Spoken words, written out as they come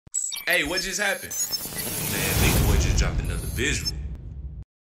Hey, what just happened? Man, big boy just dropped another visual.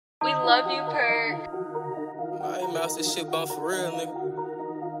 We love you, Perk. I ain't mouse this shit bump for real, nigga.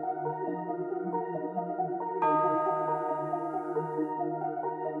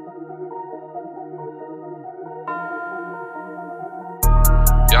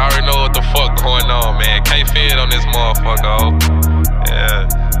 Y'all already know what the fuck going on, man. Kfedd on this motherfucker, oh. Yeah.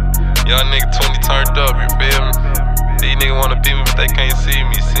 Young nigga 20 turned up, you feel me? These niggas wanna beat me, but they can't see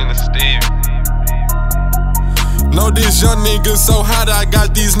me. Seen the Steve. Know this young nigga so hot, I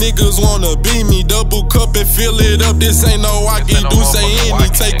got these niggas wanna beat me. Double cup and fill it up, this ain't no walkie do say any.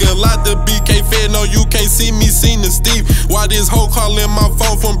 Take a lot to be Kfedd, no you can't see me, seen the Steve. Why this hoe calling my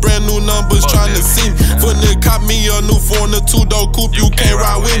phone from brand new numbers trying to see me? Finna cop me a new 4 and a 2-door coupe, you can't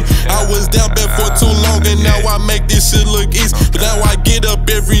ride with me. I was down bad for too long and now I make this shit look easy. But now I get up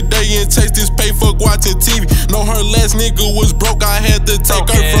every day and chase this pay fuck watching TV. Know her last nigga was broke, I had to take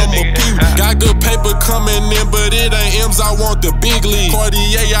her from a pew. Got good paper coming in, but it ain't M's, I want the big league.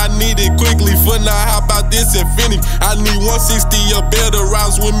 Cartier, I need it quickly. For now, how about this Infinity? I need 160 or better.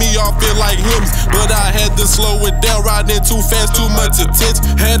 Rides with me, all feel like hymns. But I had to slow it down, riding too fast, too much attention.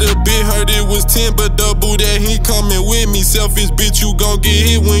 Had a bit hurt, it was 10, but double that he coming with me. Selfish bitch, you gon' get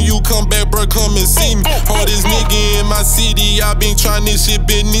hit when you come back, bruh, come and see me. Hardest nigga in my city, I been trying this shit,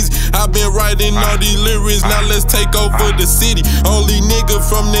 been easy. I been writing all these lyrics, now let's take over the city. Only nigga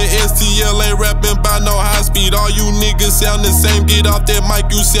from the STL ain't rapping by no high speed. All you niggas sound the same, get off that mic,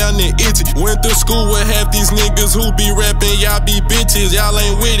 you soundin' itchy. Went to school with half these niggas who be rapping, y'all be bitches. Y'all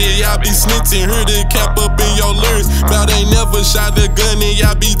ain't with it, y'all be snitching. Heard the cap up in your lyrics. Bout ain't never shot a gun and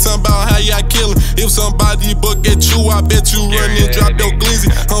y'all be talking about how y'all killin'. If somebody buck at you, I bet you run and drop your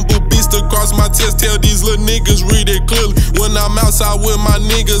glizzy. Humble beast across my chest, tell these little niggas read it clearly. When I'm outside with my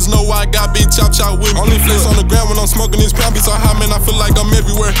niggas, know I got big chop with me. Only flex on the ground when I'm smoking this pound, be so high, man, I feel like I'm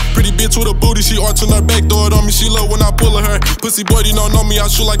everywhere. Pretty bitch with a booty, she arching her back, throw it on me, she love when I pull her. Pussy boy, you don't know me, I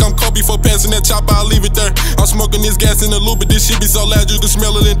shoot like I'm Kobe for passing that chopper, I leave it there. I'm smoking this gas in the loop, but this shit be so loud you can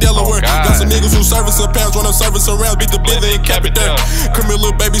smell it in Delaware. Got some niggas who servicing pounds, when I'm servicing rounds, beat the blither and cap it there. Come here,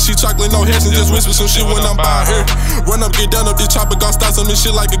 little baby, she chocolate, no hair, and just whisper some shit when I'm by her. Run up, get down up, this chopper gon' start some this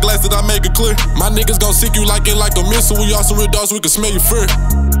shit like a glass that I make it clear. My niggas gon' sick you like it like a missile, we all some real dogs, we can smell your fear.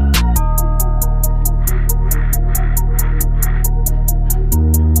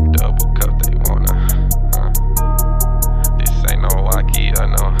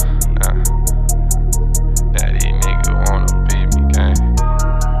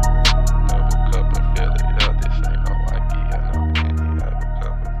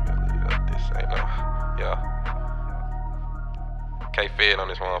 Kfedd on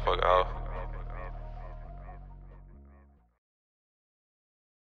this motherfucker, oh.